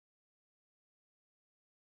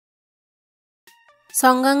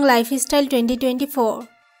Kang Lifestyle 2024.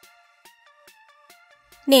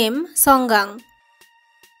 Name Kang.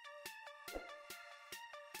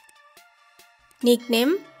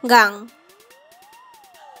 Nickname Gang.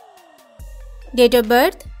 Date of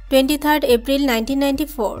birth 23rd April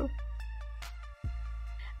 1994.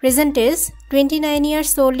 Present age 29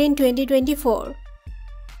 years old in 2024.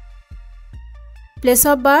 Place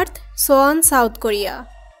of birth Seoul, South Korea.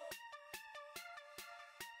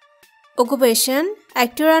 Occupation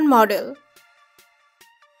actor and model.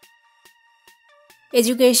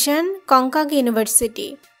 Education Kang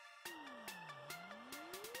University.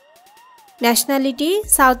 Nationality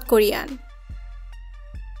South Korean.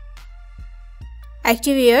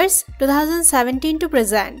 Active years 2017 to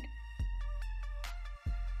present.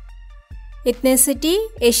 Ethnicity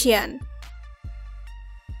Asian.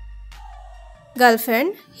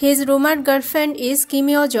 Girlfriend. His rumored girlfriend is Kim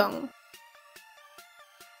Jung.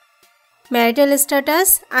 Marital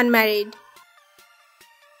status unmarried.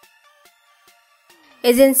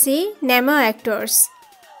 Agency Nemo Actors.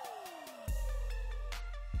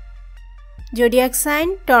 Zodiac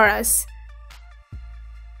sign Taurus.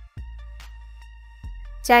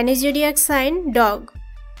 Chinese zodiac sign Dog.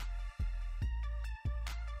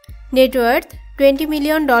 Net worth $20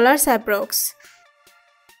 million approx.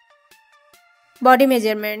 Body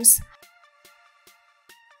measurements.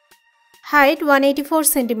 Height 184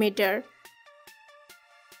 cm.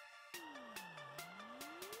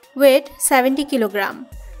 Weight 70 kg.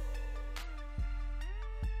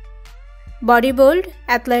 Body build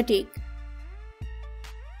athletic.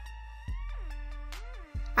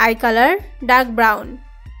 Eye color dark brown.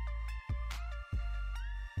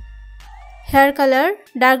 Hair color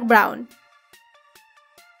dark brown.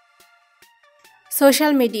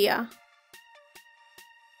 Social media.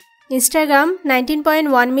 Instagram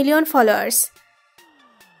 19.1 million followers.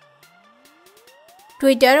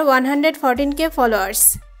 Twitter 114k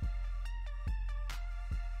followers.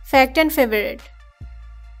 Fact and favorite.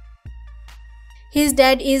 His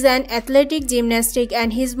dad is an athletic gymnastic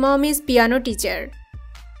and his mom is piano teacher.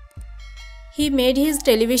 He made his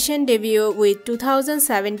television debut with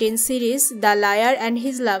 2017 series The Liar and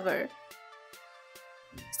His Lover.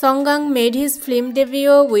 Kang made his film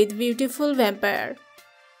debut with Beautiful Vampire.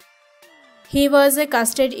 He was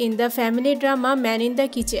casted in the family drama Man in the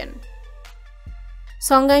Kitchen.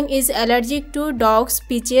 Kang is allergic to dogs,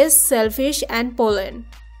 peaches, shellfish and pollen.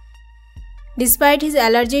 Despite his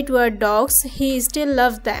allergy toward dogs, he still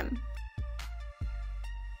loves them.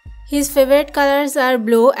 His favorite colors are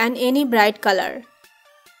blue and any bright color.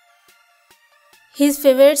 His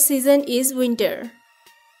favorite season is winter.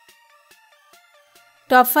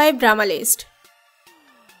 Top 5 drama list.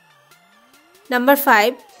 Number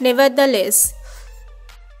 5. Nevertheless.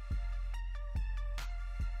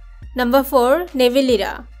 Number 4. Navy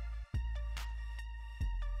Lira.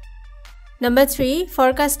 Number 3.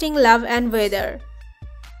 Forecasting Love and Weather.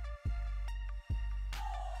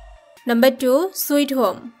 Number 2. Sweet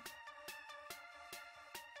Home.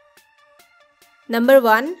 Number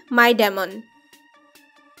 1. Maidemon.